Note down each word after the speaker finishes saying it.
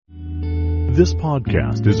This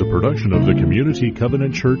podcast is a production of the Community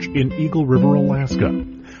Covenant Church in Eagle River, Alaska.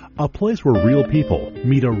 A place where real people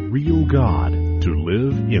meet a real God to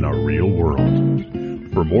live in a real world.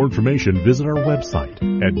 For more information, visit our website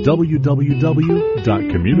at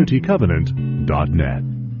www.communitycovenant.net.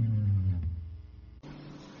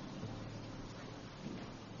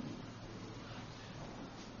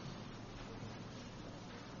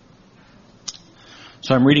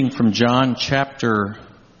 So I'm reading from John chapter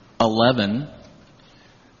 11,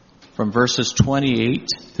 from verses 28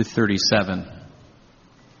 to 37.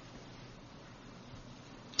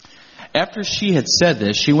 After she had said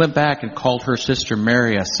this, she went back and called her sister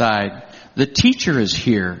Mary aside. "The teacher is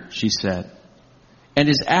here," she said, "and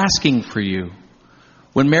is asking for you."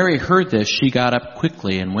 When Mary heard this, she got up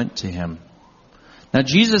quickly and went to him. Now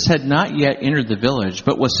Jesus had not yet entered the village,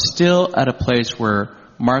 but was still at a place where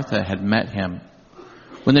Martha had met him.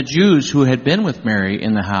 When the Jews who had been with Mary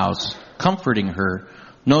in the house, comforting her,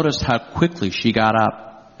 noticed how quickly she got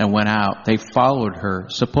up and went out, they followed her,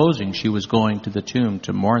 supposing she was going to the tomb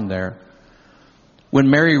to mourn there.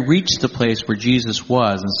 When Mary reached the place where Jesus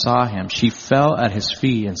was and saw him, she fell at his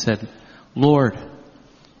feet and said, "Lord,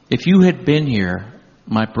 if you had been here,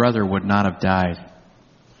 my brother would not have died."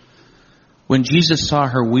 When Jesus saw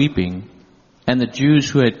her weeping, and the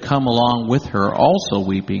Jews who had come along with her also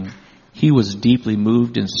weeping, he was deeply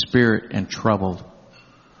moved in spirit and troubled.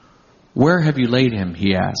 "Where have you laid him?"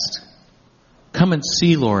 he asked. "Come and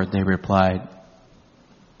see, Lord," they replied.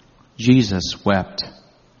 Jesus wept.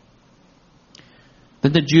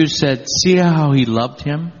 Then the Jews said, "See how he loved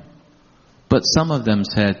him?" But some of them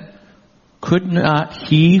said, "Could not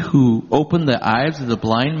he who opened the eyes of the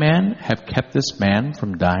blind man have kept this man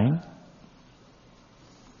from dying?"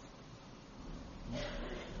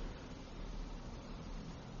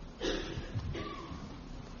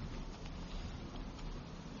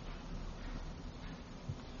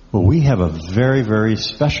 Well, we have a very, very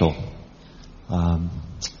special,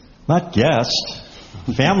 not guest,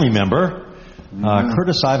 family member,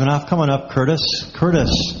 Curtis Ivanoff. Come on up, Curtis.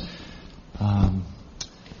 Curtis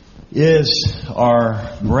is our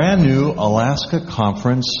brand new Alaska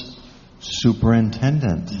Conference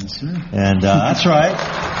superintendent. That's right. And that's right.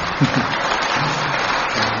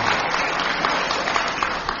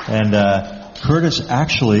 And Curtis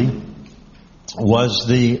actually was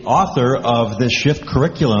the author of this shift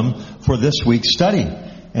curriculum for this week's study.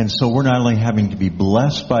 And so we're not only having to be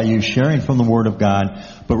blessed by you sharing from the Word of God,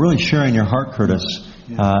 but really sharing your heart, Curtis,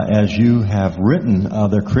 as you have written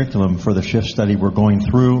the curriculum for the shift study we're going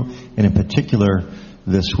through, and in particular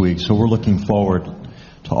this week. So we're looking forward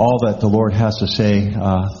to all that the Lord has to say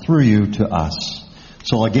through you to us.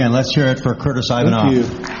 So again, let's hear it for Curtis Ivanoff. Thank you.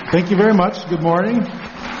 Thank you very much. Good morning.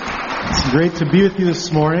 It's great to be with you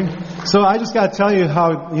this morning. So I just got to tell you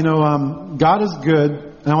how, God is good.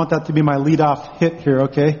 And I want that to be my lead-off hit here,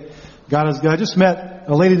 okay? God is good. I just met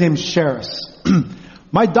a lady named Sheris.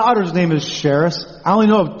 My daughter's name is Sheris. I only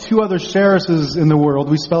know of two other Sherises in the world.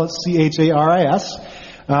 We spell it C-H-A-R-I-S.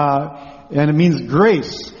 And it means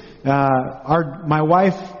grace. My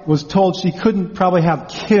wife was told she couldn't probably have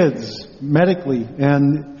kids medically.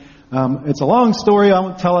 And it's a long story. I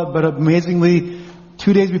won't tell it, but amazingly,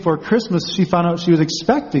 2 days before Christmas, she found out she was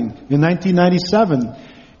expecting in 1997.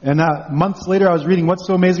 And months later, I was reading What's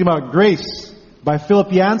So Amazing About Grace by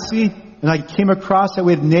Philip Yancey, and I came across that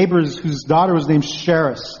we had neighbors whose daughter was named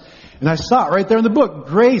Sheris. And I saw it right there in the book,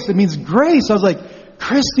 grace. It means grace. I was like,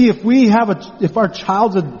 Christy, if our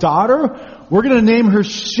child's a daughter, we're going to name her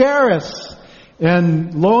Sheris.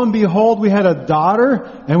 And lo and behold, we had a daughter,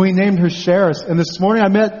 and we named her Sheris. And this morning, I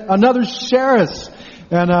met another Sheris.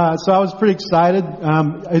 And so I was pretty excited.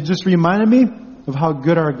 It just reminded me of how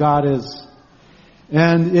good our God is.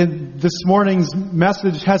 And this morning's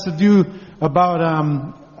message has to do about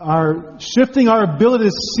our shifting our ability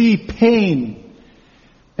to see pain.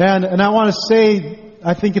 And I want to say,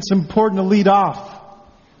 I think it's important to lead off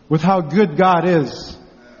with how good God is.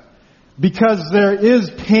 Because there is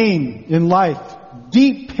pain in life.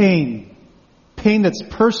 Deep pain. Pain that's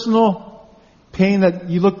personal. Pain that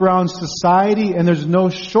you look around society and there's no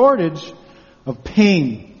shortage of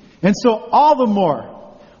pain. And so all the more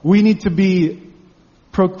we need to be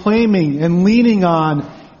proclaiming and leaning on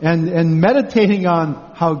and meditating on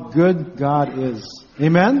how good God is.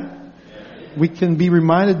 Amen? We can be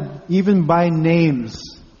reminded even by names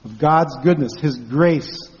of God's goodness, His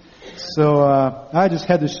grace. So I just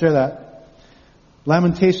had to share that.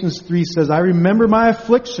 Lamentations 3 says, "I remember my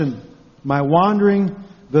affliction, my wandering,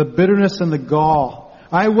 the bitterness and the gall.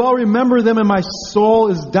 I well remember them, and my soul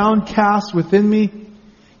is downcast within me.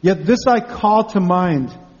 Yet this I call to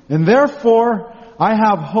mind, and therefore I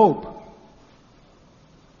have hope.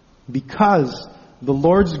 Because the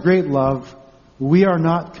Lord's great love, we are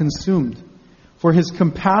not consumed. For His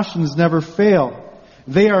compassions never fail.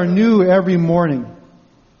 They are new every morning.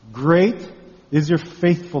 Great is your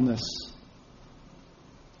faithfulness.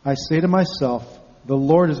 I say to myself, the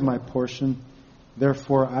Lord is my portion,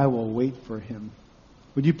 therefore I will wait for Him.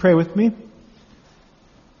 Would you pray with me?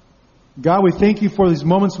 God, we thank You for these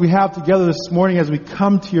moments we have together this morning as we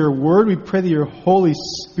come to Your Word. We pray that Your Holy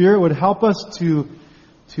Spirit would help us to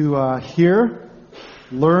hear,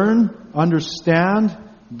 learn, understand,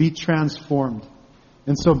 be transformed.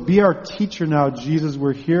 And so be our teacher now, Jesus.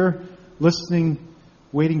 We're here listening,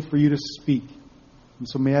 waiting for You to speak. And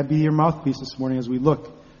so may I be Your mouthpiece this morning as we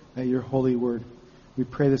look at Your holy word. We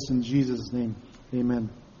pray this in Jesus' name. Amen.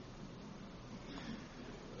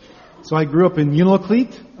 So I grew up in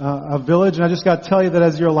Unalakleet, a village, and I just got to tell you that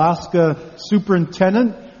as your Alaska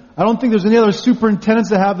superintendent, I don't think there's any other superintendents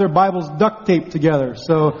that have their Bibles duct taped together.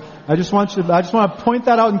 So I just want to point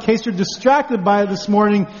that out in case you're distracted by it this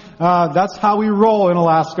morning. That's how we roll in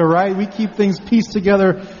Alaska, right? We keep things pieced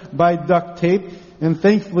together by duct tape. And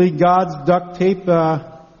thankfully, God's duct tape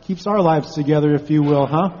keeps our lives together, if you will,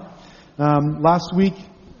 huh? Last week,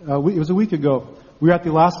 it was a week ago, we were at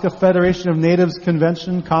the Alaska Federation of Natives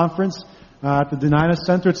Convention Conference at the Dena'ina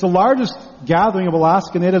Center. It's the largest gathering of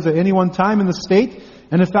Alaska Natives at any one time in the state.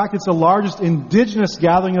 And in fact, it's the largest indigenous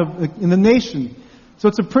gathering in the nation. So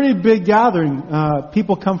it's a pretty big gathering.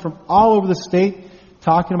 People come from all over the state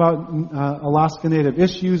talking about Alaska Native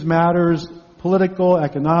issues, matters, political,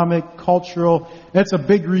 economic, cultural. It's a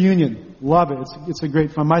big reunion. Love it. It's a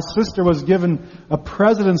great fun. My sister was given a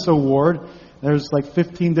President's Award. There's like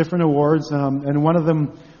 15 different awards, and one of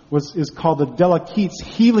them is called the Della Keats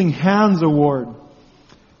Healing Hands Award.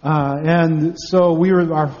 And so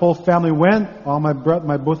our whole family went.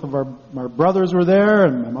 Both of our brothers were there,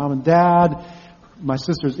 and my mom and dad, my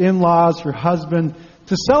sister's in-laws, her husband,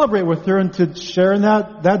 to celebrate with her and to share in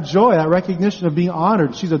that joy, that recognition of being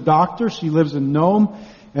honored. She's a doctor. She lives in Nome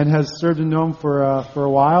and has served in Nome for a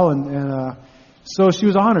while, and so she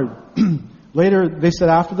was honored. Later, they said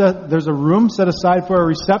after that, there's a room set aside for a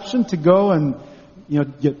reception to go and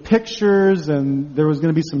get pictures, and there was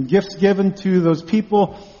going to be some gifts given to those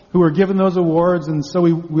people who were given those awards. And so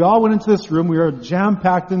we all went into this room. We were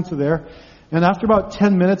jam-packed into there. And after about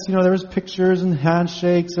 10 minutes, there was pictures and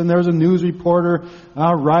handshakes, and there was a news reporter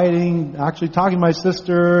writing, actually talking to my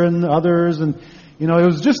sister and others. And it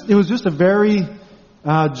was just a very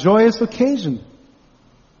joyous occasion.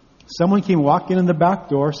 Someone came walking in the back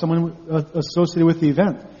door, someone associated with the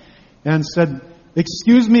event, and said,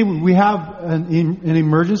 "Excuse me, we have an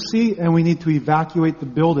emergency and we need to evacuate the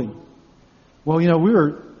building." Well,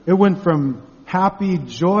 it went from happy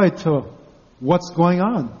joy to what's going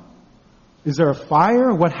on? Is there a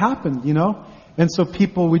fire? What happened? And so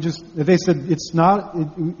people, they said,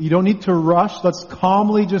 you don't need to rush. Let's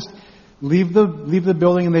calmly just leave the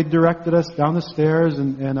building. And they directed us down the stairs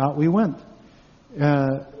and out we went.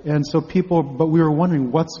 And so but we were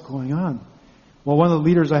wondering what's going on. Well, one of the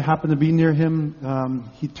leaders, I happened to be near him.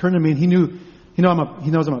 He turned to me and he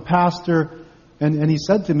knows I'm a pastor, and he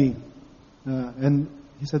said to me, and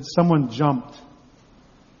he said, "Someone jumped."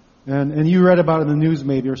 And you read about it in the news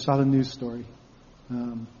maybe, or saw the news story.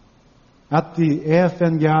 At the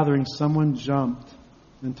AFN gathering, someone jumped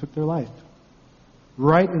and took their life.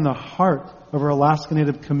 Right in the heart of our Alaska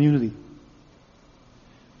Native community.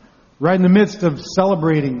 Right in the midst of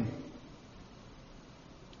celebrating.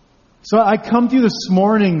 So I come to you this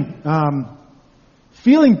morning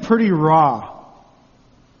feeling pretty raw.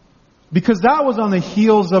 Because that was on the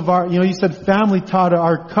heels of our, you said family taught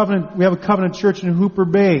our covenant. We have a covenant church in Hooper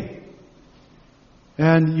Bay.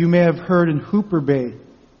 And you may have heard in Hooper Bay.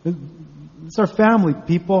 It's our family,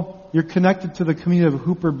 people. You're connected to the community of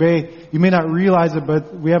Hooper Bay. You may not realize it,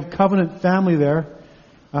 but we have covenant family there.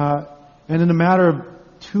 And in a matter of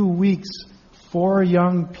 2 weeks, 4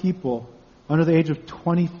 young people under the age of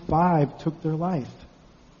 25 took their life.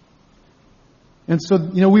 And so,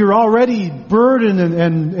 we were already burdened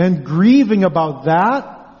and grieving about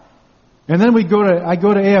that. And then I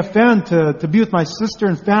go to AFN to be with my sister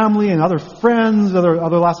and family and other friends, other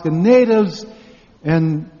Alaska Natives,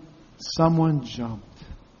 and someone jumped.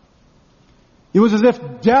 It was as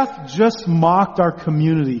if death just mocked our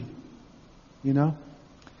community,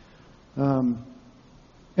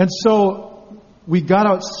 And so we got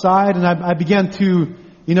outside, and I began to,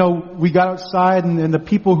 we got outside, and the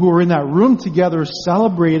people who were in that room together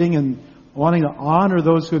celebrating and wanting to honor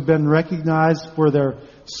those who had been recognized for their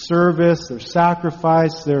service, their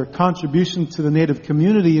sacrifice, their contribution to the Native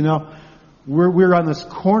community, we're on this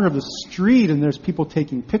corner of the street, and there's people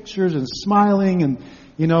taking pictures and smiling, and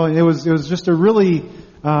and it was just a really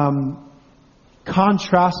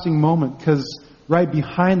contrasting moment, because right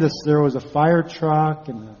behind us there was a fire truck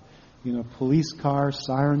and a police car,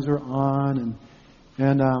 sirens were on,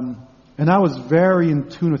 and I was very in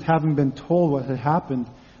tune with having been told what had happened.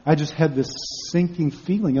 I just had this sinking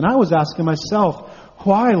feeling, and I was asking myself,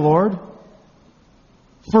 why, Lord?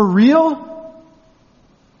 For real?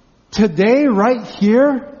 Today, right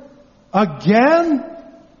here? Again?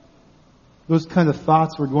 Those kind of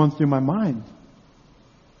thoughts were going through my mind.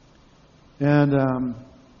 And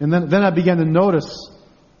then I began to notice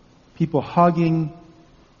people hugging,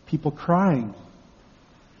 people crying.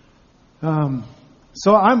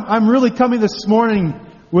 So I'm really coming this morning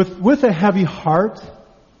with a heavy heart,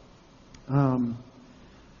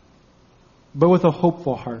 but with a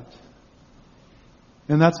hopeful heart.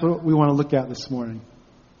 And that's what we want to look at this morning.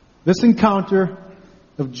 This encounter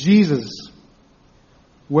of Jesus,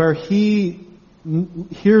 where he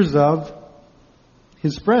hears of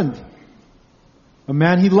his friend, a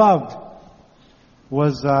man he loved,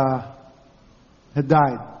 had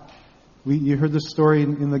died. You heard the story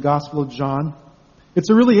in the Gospel of John. It's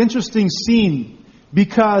a really interesting scene,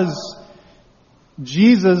 because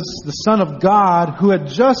Jesus, the Son of God, who had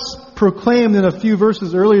just proclaimed in a few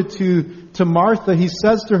verses earlier to Martha, he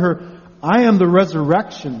says to her, I am the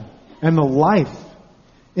resurrection and the life.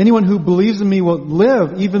 Anyone who believes in me will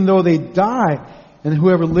live even though they die, and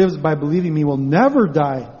whoever lives by believing me will never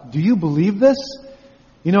die. Do you believe this?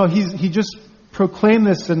 He just proclaimed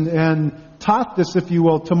this and taught this, if you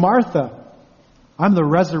will, to Martha. I'm the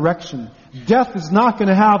resurrection. Death is not going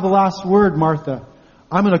to have the last word, Martha.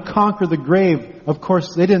 I'm going to conquer the grave. Of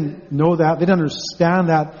course, they didn't know that. They didn't understand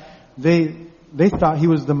that. They thought he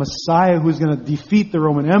was the Messiah who was going to defeat the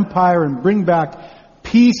Roman Empire and bring back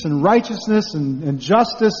peace and righteousness and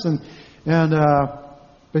justice.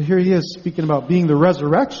 But here he is speaking about being the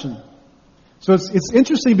resurrection. So it's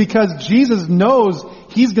interesting, because Jesus knows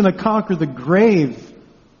he's going to conquer the grave.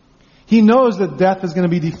 He knows that death is going to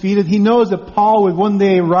be defeated. He knows that Paul would one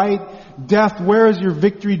day write, death, where is your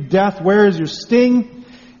victory? Death, where is your sting?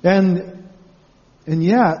 And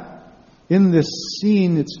yet, in this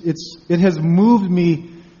scene, it has moved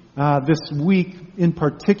me this week in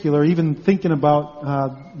particular, even thinking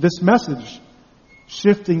about this message,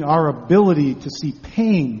 shifting our ability to see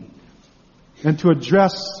pain and to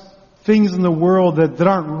address things in the world that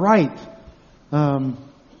aren't right. I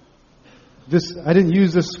didn't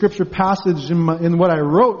use this scripture passage in what I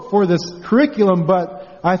wrote for this curriculum,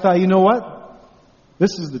 but I thought, you know what?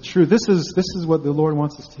 This is the truth. This is what the Lord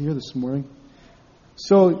wants us to hear this morning.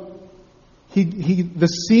 So the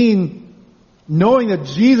scene, knowing that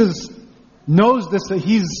Jesus knows this, that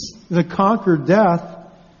he's the conquered death,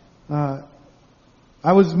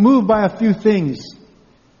 I was moved by a few things.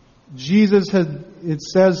 Jesus it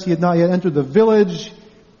says he had not yet entered the village.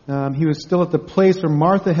 He was still at the place where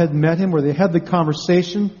Martha had met him, where they had the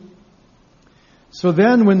conversation. So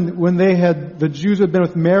then when the Jews had been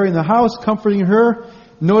with Mary in the house, comforting her,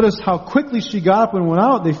 notice how quickly she got up and went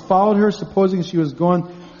out. They followed her, supposing she was going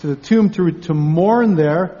to the tomb to mourn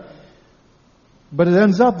there. But it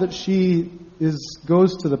ends up that she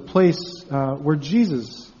goes to the place where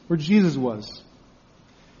Jesus was.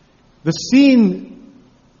 The scene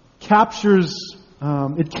captures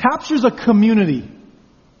a community,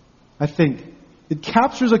 I think. It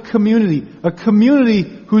captures a community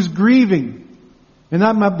who's grieving. And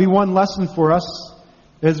that might be one lesson for us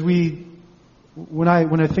as when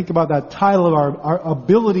I think about that title of our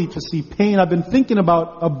ability to see pain. I've been thinking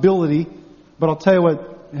about ability, but I'll tell you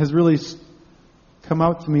what has really come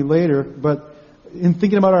out to me later. But in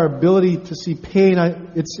thinking about our ability to see pain,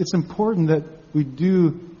 it's important that we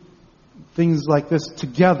do things like this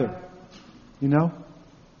together.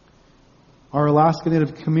 Our Alaska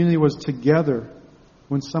Native community was together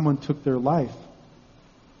when someone took their life.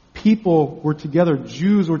 People were together.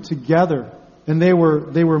 Jews were together, and they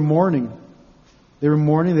were mourning. They were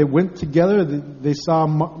mourning. They went together. They saw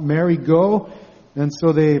Mary go, and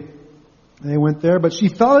so they went there. But she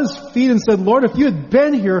fell at his feet and said, Lord, if you had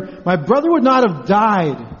been here, my brother would not have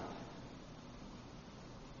died.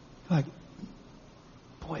 Like,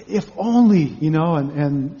 boy, if only,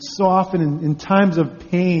 and so often in times of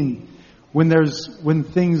pain, when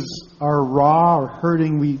things are raw or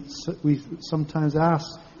hurting, we sometimes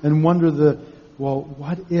ask and wonder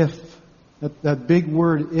what if? That big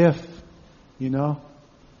word, if, If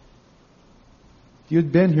you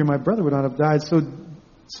had been here, my brother would not have died. So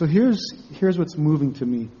here's what's moving to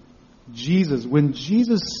me. When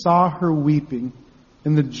Jesus saw her weeping,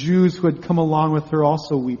 and the Jews who had come along with her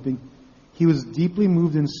also weeping, he was deeply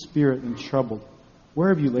moved in spirit and troubled. Where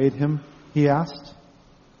have you laid him? He asked.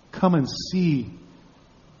 Come and see,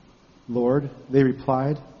 Lord, they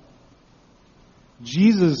replied.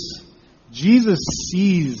 Jesus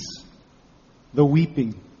sees the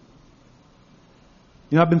weeping.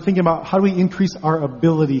 I've been thinking about how do we increase our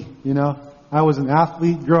ability, I was an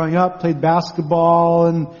athlete growing up, played basketball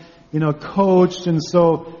and, coached. And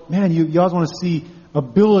so, man, you always want to see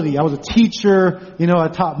ability. I was a teacher, I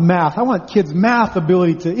taught math. I want kids' math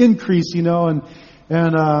ability to increase, and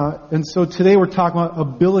so today we're talking about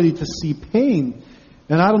ability to see pain.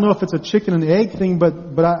 And I don't know if it's a chicken and egg thing,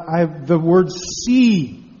 but the word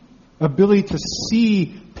see, ability to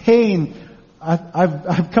see pain,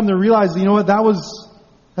 I've come to realize,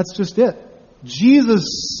 that's just it.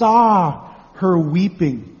 Jesus saw her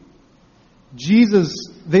weeping. Jesus,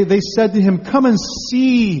 they said to him, come and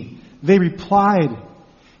see. They replied.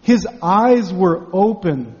 His eyes were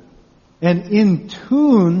open and in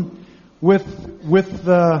tune with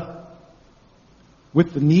the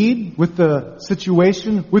need, with the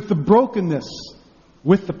situation, with the brokenness,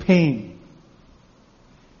 with the pain.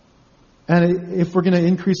 And if we're going to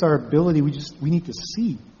increase our ability, we need to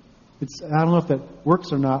see. I don't know if that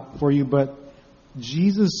works or not for you, but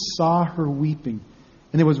Jesus saw her weeping.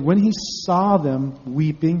 And it was when he saw them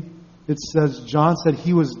weeping, it says, John said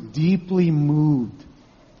he was deeply moved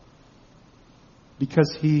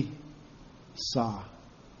because he saw.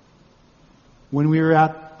 When we were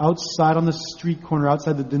outside on the street corner,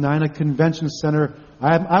 outside the Denina Convention Center,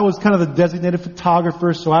 I was kind of the designated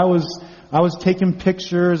photographer, so I was taking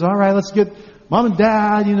pictures. All right, let's get Mom and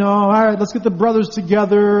Dad, all right, let's get the brothers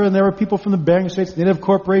together. And there were people from the Bering Straits Native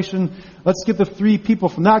Corporation. Let's get the 3 people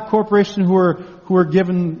from that corporation who were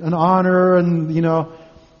given an honor. And,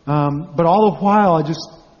 but all the while,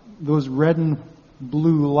 those red and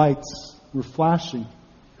blue lights were flashing.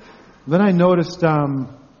 Then I noticed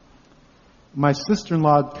my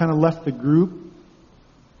sister-in-law kind of left the group.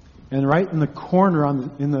 And right in the corner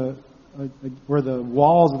where the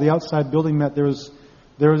walls of the outside building met, there was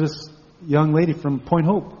this young lady from Point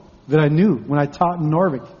Hope that I knew when I taught in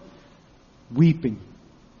Norvik, weeping.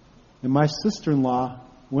 And my sister-in-law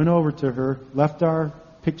went over to her, left our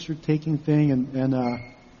picture-taking thing, and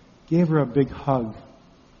gave her a big hug.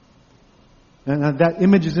 And that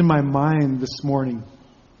image is in my mind this morning.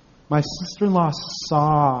 My sister-in-law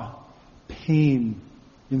saw pain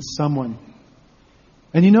in someone.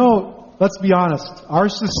 And let's be honest, our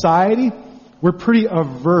society, we're pretty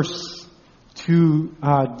averse to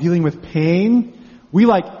dealing with pain. We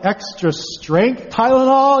like extra strength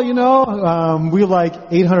Tylenol, we like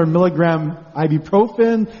 800 milligram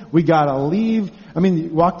ibuprofen. We gotta leave. You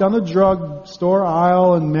walk down the drug store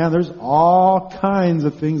aisle and man, there's all kinds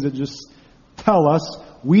of things that just tell us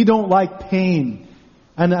we don't like pain.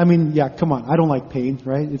 And come on, I don't like pain,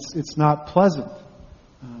 right? It's not pleasant.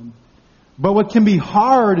 But what can be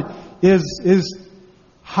hard is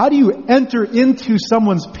how do you enter into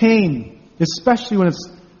someone's pain? Especially when it's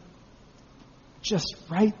just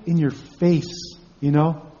right in your face,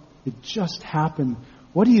 It just happened.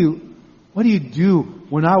 What do you do?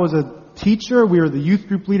 When I was a teacher, we were the youth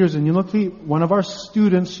group leaders in Unity. One of our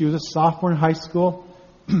students, she was a sophomore in high school,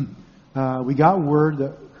 we got word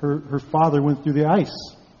that her father went through the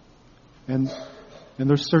ice. And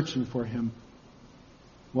they're searching for him.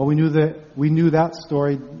 Well, we knew that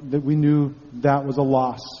story, that we knew that was a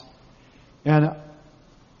loss. And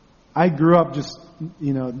I grew up just,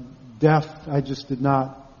 deaf. I just did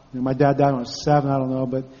not, my dad died when I was 7, I don't know,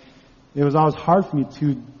 but it was always hard for me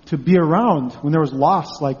to be around when there was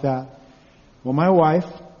loss like that. Well, my wife,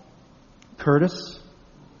 Curtis,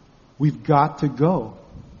 we've got to go.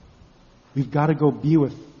 We've got to go be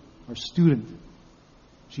with our student.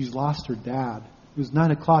 She's lost her dad. It was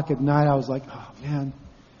 9 o'clock at night. I was like, oh man.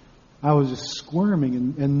 I was just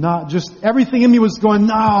squirming and not just, everything in me was going,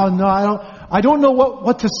 no, I don't know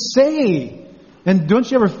what to say. And do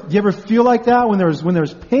you ever feel like that when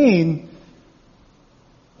there's pain?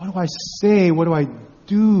 What do I say? What do I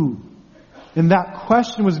do? And that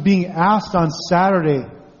question was being asked on Saturday.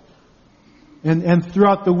 And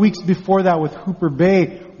throughout the weeks before that with Hooper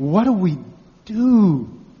Bay, what do we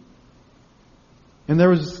do? And there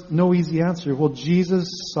was no easy answer. Well, Jesus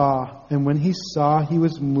saw, and when he saw, he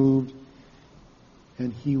was moved,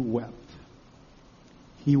 and he wept.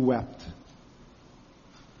 He wept.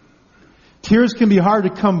 Tears can be hard to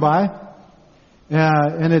come by,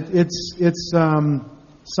 and it's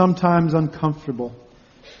sometimes uncomfortable.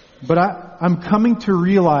 But I'm coming to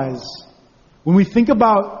realize, when we think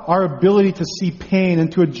about our ability to see pain and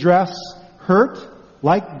to address hurt,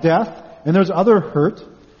 like death, and there's other hurt,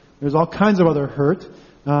 there's all kinds of other hurt.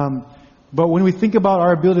 But when we think about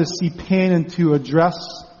our ability to see pain and to address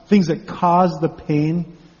things that cause the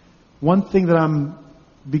pain, one thing that I'm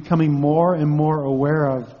becoming more and more aware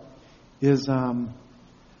of is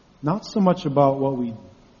not so much about what we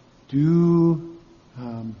do,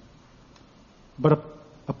 but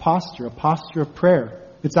a posture of prayer.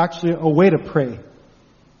 It's actually a way to pray.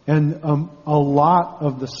 And a lot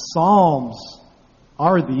of the Psalms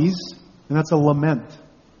are these, and that's a lament.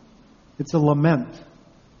 It's a lament.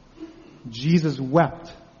 Jesus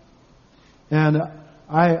wept. And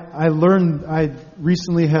I learned, I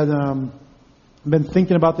recently had been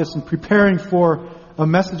thinking about this and preparing for a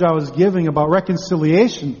message I was giving about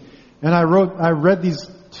reconciliation. And I read these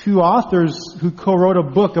two authors who co-wrote a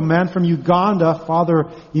book, a man from Uganda, Father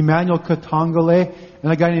Emmanuel Katongole,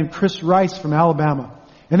 and a guy named Chris Rice from Alabama.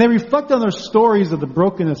 And they reflect on their stories of the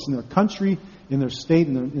brokenness in their country, in their state,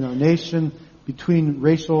 in our nation, between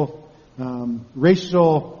racism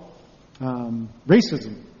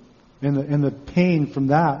and the pain from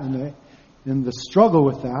that and the struggle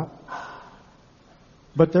with that.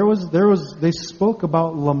 But they spoke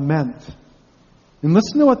about lament. And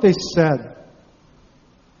listen to what they said.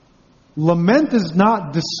 Lament is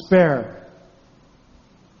not despair.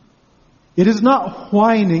 It is not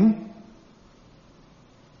whining.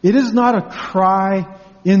 It is not a cry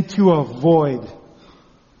into a void.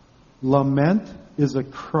 Lament is a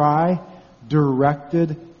cry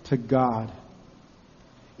directed to God.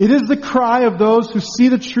 It is the cry of those who see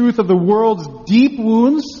the truth of the world's deep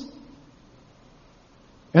wounds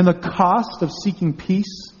and the cost of seeking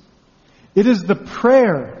peace. It is the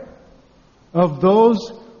prayer of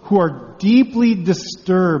those who are deeply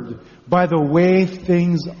disturbed by the way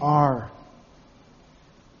things are.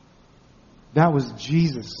 That was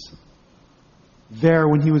Jesus there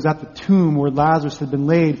when He was at the tomb where Lazarus had been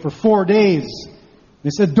laid for 4 days. They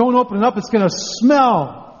said, "Don't open it up, it's going to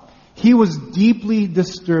smell." He was deeply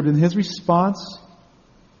disturbed, and His response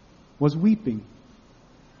was weeping.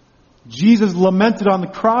 Jesus lamented on the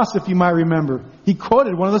cross, if you might remember. He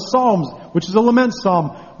quoted one of the Psalms, which is a lament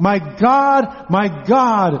psalm. My God,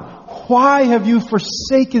 why have you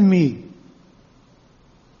forsaken me?"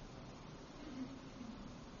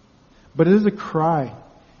 But it is a cry.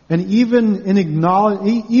 And even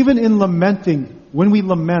in lamenting, when we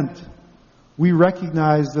lament, we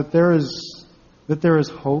recognize that there is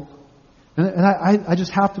hope. And I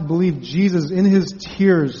just have to believe Jesus in His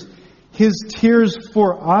tears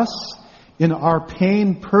for us, in our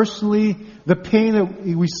pain personally, the pain that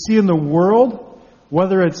we see in the world,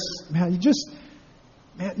 whether it's,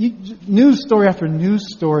 news story after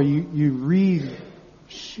news story, you read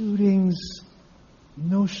shootings,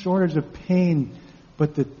 no shortage of pain,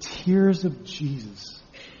 but the tears of Jesus.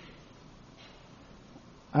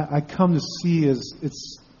 I come to see as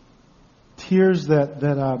it's tears that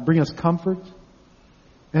bring us comfort,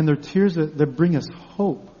 and they're tears that bring us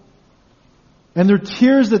hope. And they're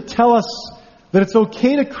tears that tell us that it's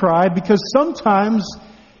okay to cry, because sometimes,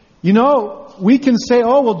 we can say,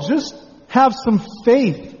 "Oh, well, just have some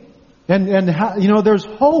faith, and there's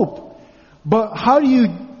hope." But how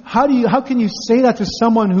can you say that to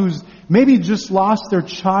someone who's maybe just lost their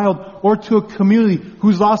child, or to a community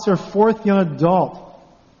who's lost their fourth young adult?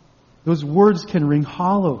 Those words can ring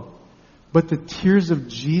hollow. But the tears of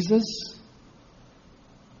Jesus,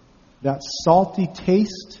 that salty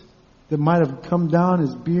taste that might have come down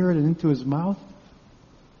His beard and into His mouth,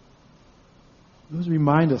 those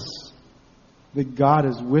remind us that God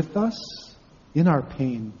is with us in our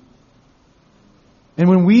pain. And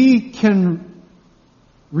when we can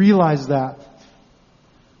realize that,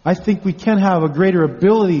 I think we can have a greater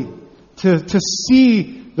ability to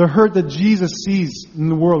see the hurt that Jesus sees in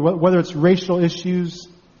the world, whether it's racial issues,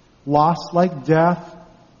 loss like death,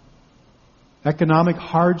 economic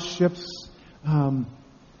hardships.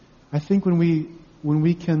 I think when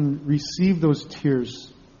we can receive those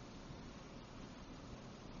tears,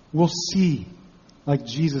 we'll see like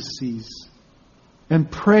Jesus sees, and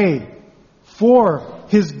pray for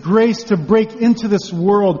His grace to break into this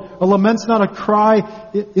world. A lament's not a cry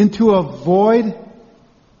into a void.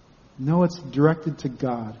 No, it's directed to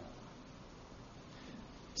God.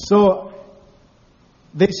 So,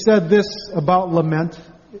 they said this about lament,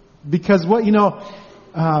 because you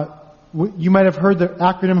might have heard the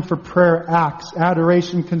acronym for prayer, ACTS: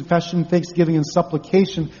 adoration, confession, thanksgiving, and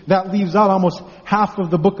supplication. That leaves out almost half of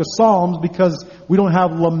the book of Psalms, because we don't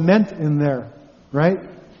have lament in there, right?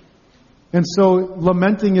 And so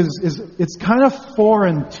lamenting it's kind of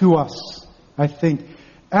foreign to us, I think.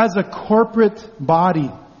 As a corporate body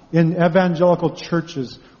in evangelical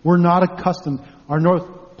churches, we're not accustomed. Our North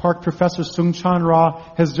Park professor Sung Chan Ra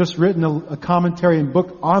has just written a commentary and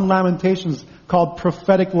book on Lamentations called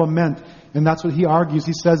Prophetic Lament. And that's what he argues.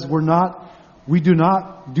 He says we do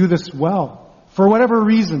not do this well. For whatever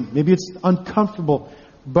reason, maybe it's uncomfortable,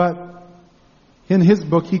 but in his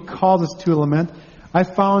book he calls us to a lament. I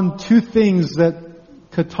found two things that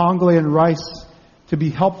Katongole and Rice to be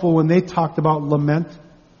helpful when they talked about lament.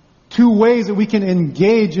 Two ways that we can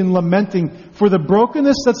engage in lamenting for the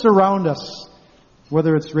brokenness that's around us,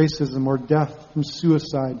 whether it's racism or death from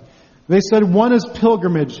suicide. They said one is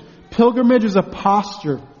pilgrimage. Pilgrimage is a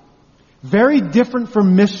posture, very different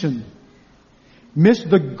from mission.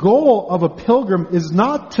 The goal of a pilgrim is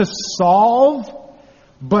not to solve,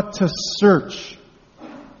 but to search.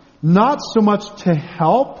 Not so much to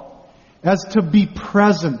help as to be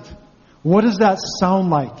present. What does that sound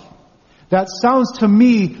like? That sounds to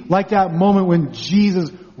me like that moment when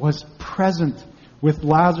Jesus was present with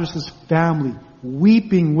Lazarus' family,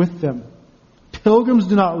 weeping with them. Pilgrims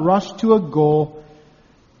do not rush to a goal.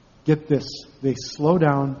 Get this, they slow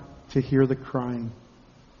down to hear the crying.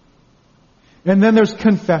 And then there's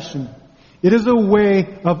confession. It is a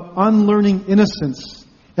way of unlearning innocence.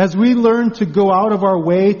 As we learn to go out of our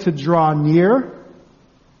way to draw near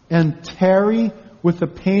and tarry with the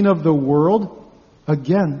pain of the world,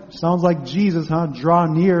 again, sounds like Jesus, huh? Draw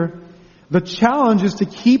near. The challenge is to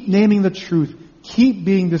keep naming the truth, keep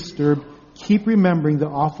being disturbed, keep remembering the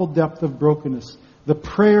awful depth of brokenness. The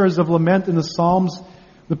prayers of lament in the Psalms,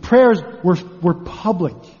 the prayers were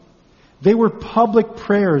public. They were public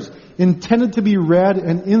prayers intended to be read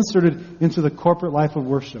and inserted into the corporate life of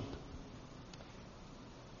worship.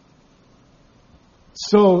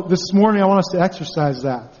 So this morning I want us to exercise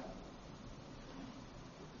that.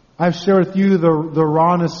 I've shared with you the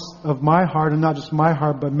rawness of my heart, and not just my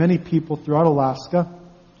heart, but many people throughout Alaska,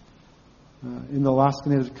 in the Alaska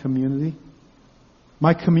Native community.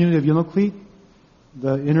 My community of Yunukleet,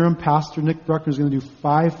 the interim pastor, Nick Bruckner, is going to do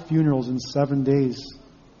 5 funerals in 7 days.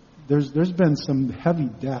 There's been some heavy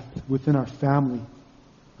death within our family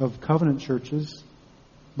of covenant churches,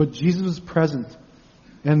 but Jesus is present.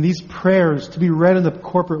 And these prayers to be read in the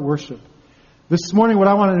corporate worship. This morning, what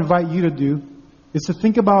I want to invite you to do is to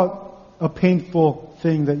think about a painful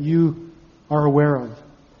thing that you are aware of.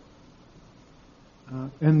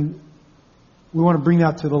 And we want to bring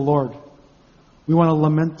that to the Lord. We want to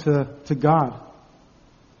lament to God.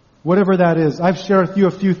 Whatever that is. I've shared with you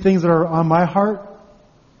a few things that are on my heart.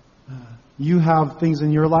 You have things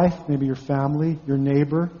in your life, maybe your family, your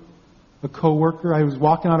neighbor, a coworker. I was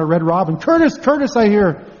walking out of Red Robin. Curtis, I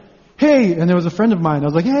hear. Hey, and there was a friend of mine. I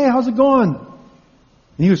was like, hey, how's it going?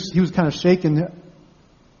 And he was kind of shaken.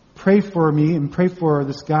 Pray for me and pray for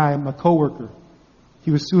this guy, my coworker. He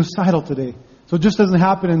was suicidal today. So it just doesn't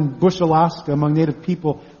happen in Bush, Alaska, among Native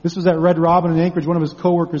people. This was at Red Robin in Anchorage, one of his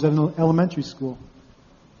coworkers at an elementary school.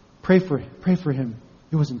 Pray for him.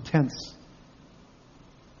 It was intense.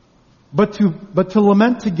 But to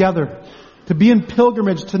lament together, to be in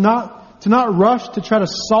pilgrimage, to not rush to try to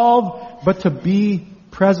solve, but to be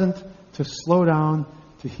present, to slow down,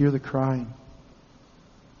 to hear the crying.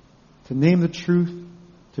 To name the truth,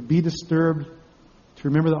 to be disturbed, to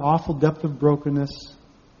remember the awful depth of brokenness,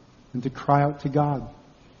 and to cry out to God.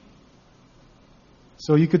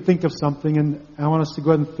 So you could think of something, and I want us to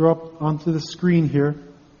go ahead and throw up onto the screen here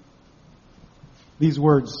these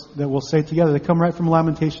words that we'll say together. They come right from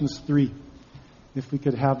Lamentations 3. If we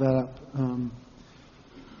could have that up.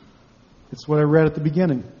 It's what I read at the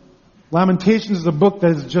beginning. Lamentations is a book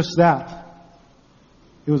that is just that.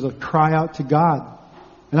 It was a cry out to God.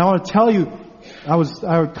 And I want to tell you,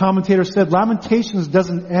 our commentator said Lamentations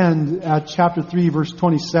doesn't end at chapter 3, verse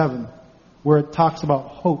 27, where it talks about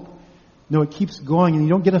hope. No, it keeps going, and you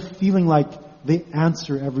don't get a feeling like they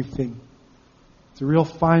answer everything. It's a real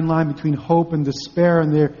fine line between hope and despair,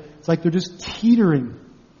 and it's like they're just teetering.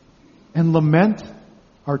 And lament,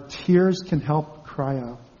 our tears can help cry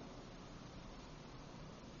out.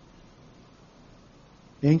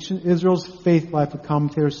 Ancient Israel's faith life, a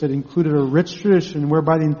commentator said, included a rich tradition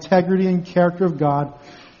whereby the integrity and character of God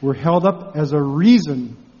were held up as a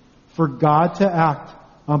reason for God to act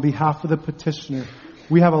on behalf of the petitioner.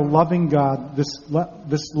 We have a loving God, this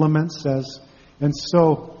lament says. And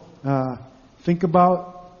so, think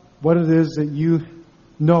about what it is that you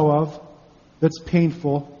know of that's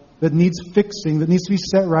painful, that needs fixing, that needs to be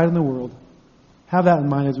set right in the world. Have that in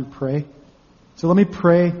mind as we pray. So let me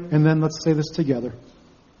pray, and then let's say this together.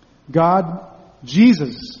 God,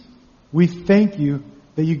 Jesus, we thank you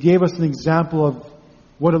that you gave us an example of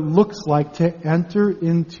what it looks like to enter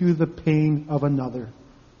into the pain of another.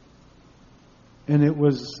 And it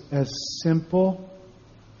was as simple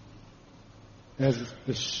as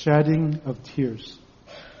the shedding of tears.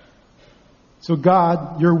 So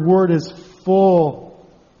God, your word is full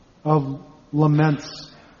of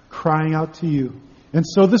laments crying out to you. And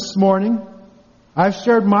so this morning, I've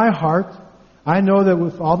shared my heart. I know that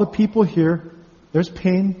with all the people here, there's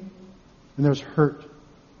pain and there's hurt.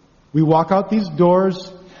 We walk out these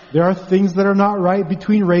doors. There are things that are not right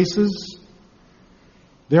between races.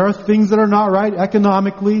 There are things that are not right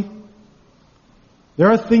economically. There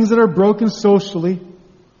are things that are broken socially.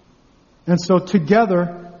 And so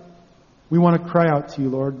together, we want to cry out to you,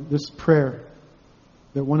 Lord, this prayer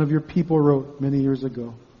that one of your people wrote many years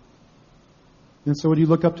ago. And so would you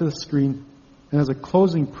look up to the screen, and as a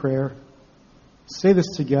closing prayer, say this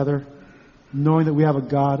together, knowing that we have a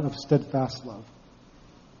God of steadfast love.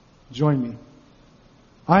 Join me.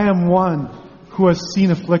 I am one who has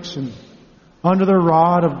seen affliction under the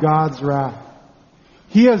rod of God's wrath.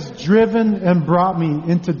 He has driven and brought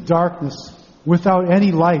me into darkness without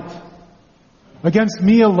any light. Against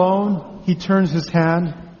me alone, He turns His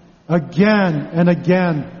hand again and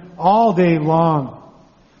again, all day long.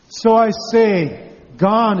 So I say,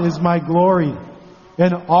 gone is my glory,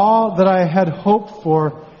 and all that I had hoped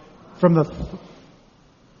for from the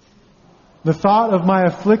thought of my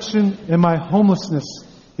affliction and my homelessness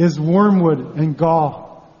is wormwood and gall.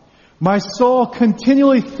 My soul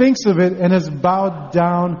continually thinks of it and is bowed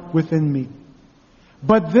down within me.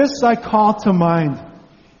 But this I call to mind,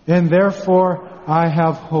 and therefore I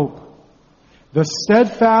have hope. The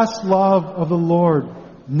steadfast love of the Lord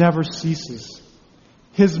never ceases.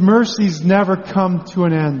 His mercies never come to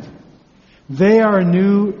an end. They are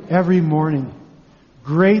new every morning.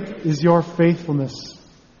 Great is your faithfulness.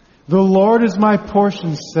 The Lord is my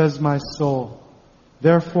portion, says my soul.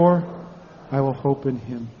 Therefore, I will hope in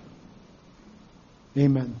Him.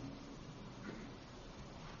 Amen.